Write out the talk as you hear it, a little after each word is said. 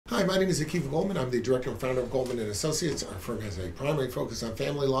Hi, my name is Goldman. I'm the director and founder of Goldman & Associates. Our firm has a primary focus on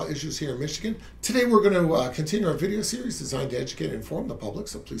family law issues here in Michigan. Today we're going to continue our video series designed to educate and inform the public,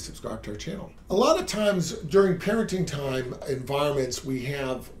 so please subscribe to our channel. A lot of times during parenting time environments, we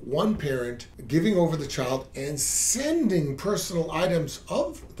have one parent giving over the child and sending personal items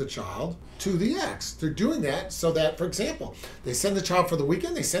of the child to the ex. They're doing that so that, for example, they send the child for the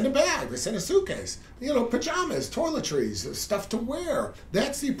weekend, they send a bag, they send a suitcase, pajamas, toiletries, stuff to wear.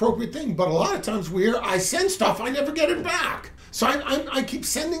 That's the appropriate thing. But a lot of times I send stuff, I never get it back. So I keep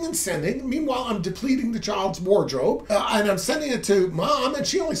sending and sending. Meanwhile, I'm depleting the child's wardrobe, and I'm sending it to mom, and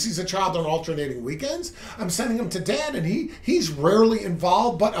she only sees the child on alternating weekends. I'm sending him to dad, and he's rarely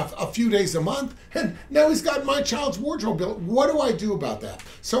involved, but a few days a month. And now he's got my child's wardrobe built. What do I do about that?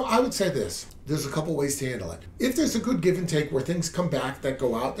 So I would say this. There's a couple ways to handle it. If there's a good give and take where things come back that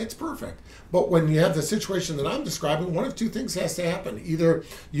go out, that's perfect. But when you have the situation that I'm describing, one of two things has to happen. Either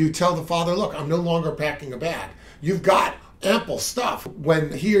you tell the father, look, I'm no longer packing a bag. You've got ample stuff. When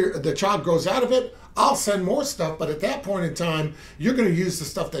the child grows out of it, I'll send more stuff, but at that point in time, you're going to use the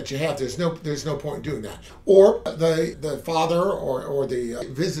stuff that you have. There's no point in doing that. Or the father or the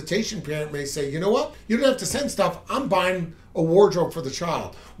visitation parent may say, you know what? You don't have to send stuff. I'm buying a wardrobe for the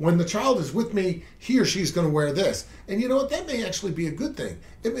child. When the child is with me, he or she's going to wear this. And you know what? That may actually be a good thing.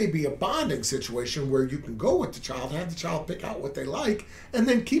 It may be a bonding situation where you can go with the child, have the child pick out what they like, and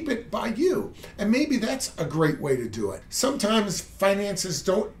then keep it by you. And maybe that's a great way to do it. Sometimes finances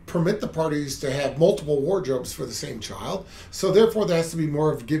don't permit the parties to have multiple wardrobes for the same child, so therefore there has to be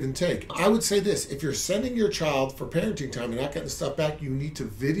more of give and take. I would say this, if you're sending your child for parenting time and not getting stuff back, you need to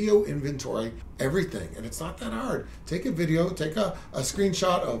video inventory everything, and it's not that hard. Take a video, take a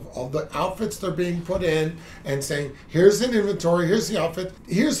screenshot of the outfits they're being put in and saying, here's an inventory, here's the outfit,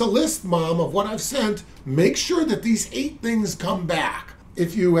 here's a list, mom, of what I've sent. Make sure that these 8 things come back.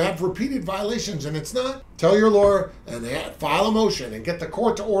 If you have repeated violations and it's not, tell your lawyer and file a motion and get the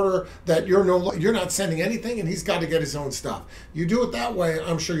court to order that you're not sending anything and he's got to get his own stuff. You do it that way,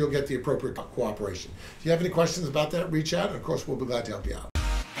 I'm sure you'll get the appropriate cooperation. If you have any questions about that, reach out, and of course we'll be glad to help you out.